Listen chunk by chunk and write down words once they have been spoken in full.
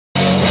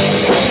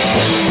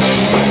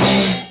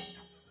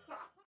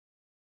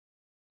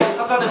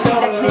gonna say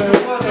that Kiss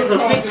World is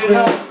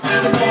original.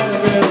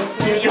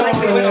 You like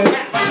the way I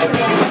rap?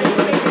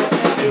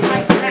 It's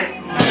like that.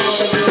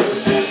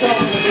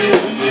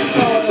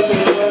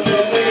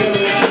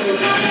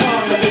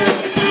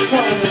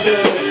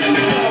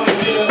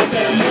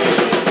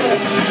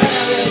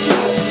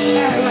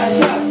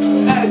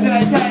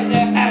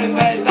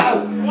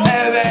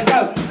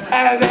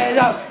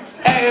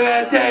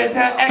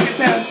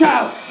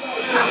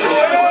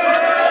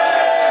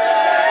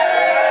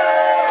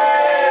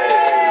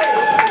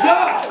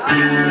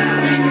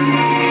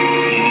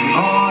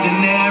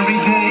 Ordinary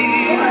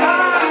day,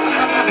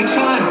 the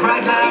child's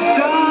bright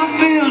laughter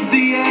fills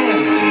the air.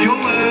 Your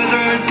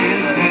Werthers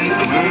is his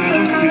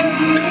Werthers too,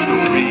 so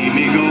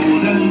creamy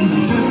golden,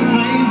 just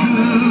plain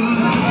good.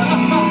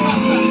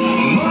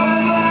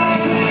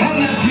 Marvelous and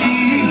that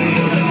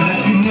feeling that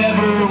you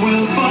never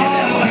will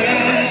forget.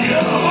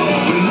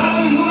 When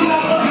love who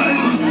loves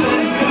you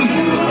says to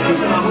you, you're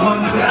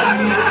someone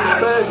very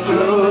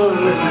special.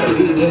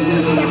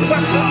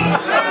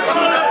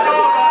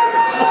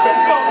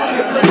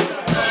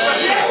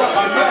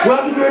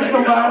 Werthers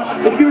original, man.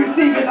 If you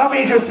receive it, that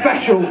means you're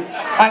special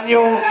and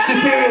you're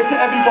superior to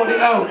everybody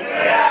else.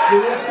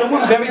 You're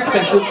someone very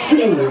special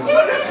too.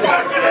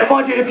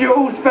 Mind you, if you're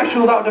all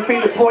special, that would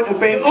defeat the point of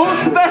being all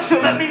special.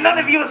 That means none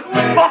of you is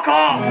fuck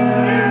off.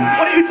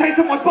 Why don't you taste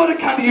some of my butter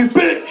candy, you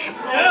bitch?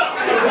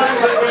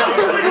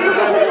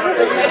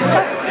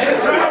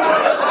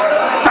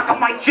 Suck on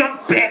my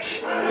junk,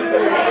 bitch.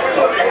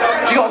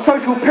 You got a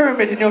social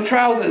pyramid in your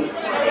trousers.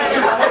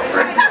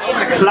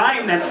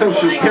 Climb that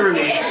social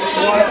pyramid.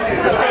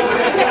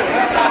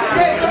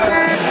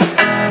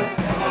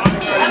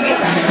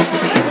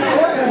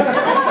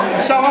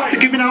 So after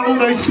giving out all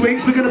those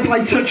sweets, we're going to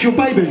play Touch Your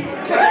Baby.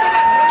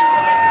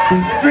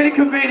 It's really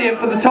convenient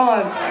for the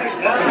time.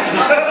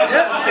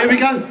 Here we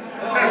go.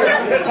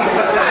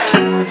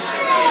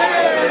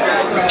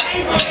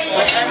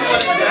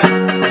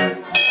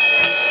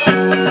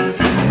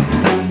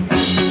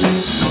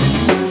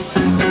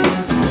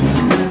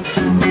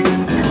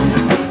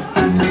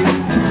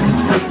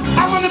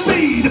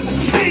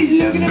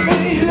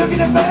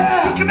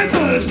 Look at me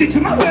first into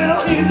my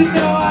well. I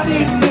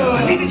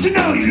needed to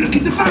know you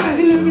looking divine.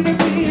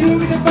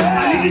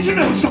 I needed to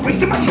know, stop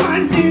wasting my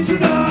time. You're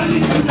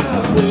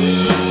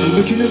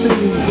looking at me,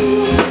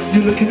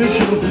 you're looking at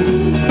you.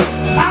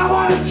 I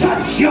wanna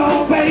touch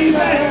your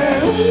baby.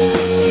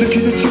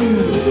 Looking at you,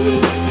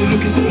 you're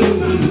looking so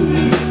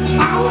good.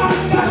 I wanna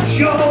touch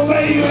your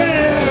baby.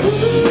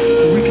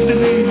 Wicked the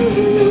ladies,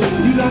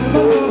 you like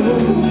more.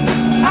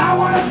 I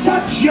wanna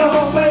touch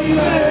your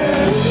baby.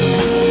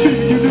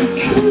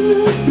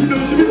 Who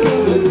knows if you know?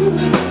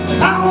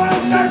 I wanna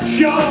touch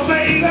your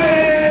baby.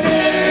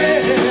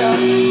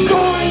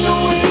 Going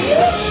away,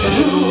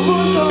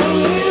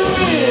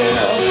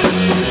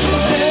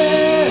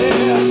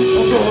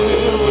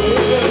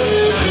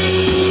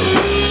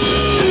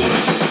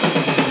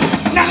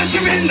 now that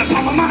you're in the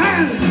palm of my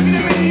hand,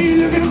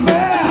 look at me,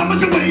 time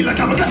was away like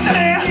I'm a glacier. I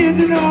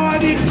didn't know, I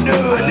didn't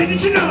know. I needed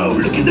to know,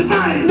 looking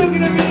divine.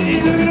 Looking at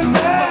me, looking at me.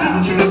 I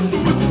needed to know so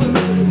much.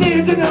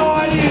 Needed to know, I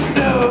didn't know.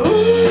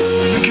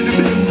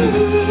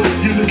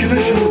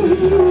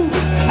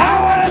 I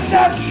wanna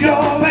touch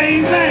your baby.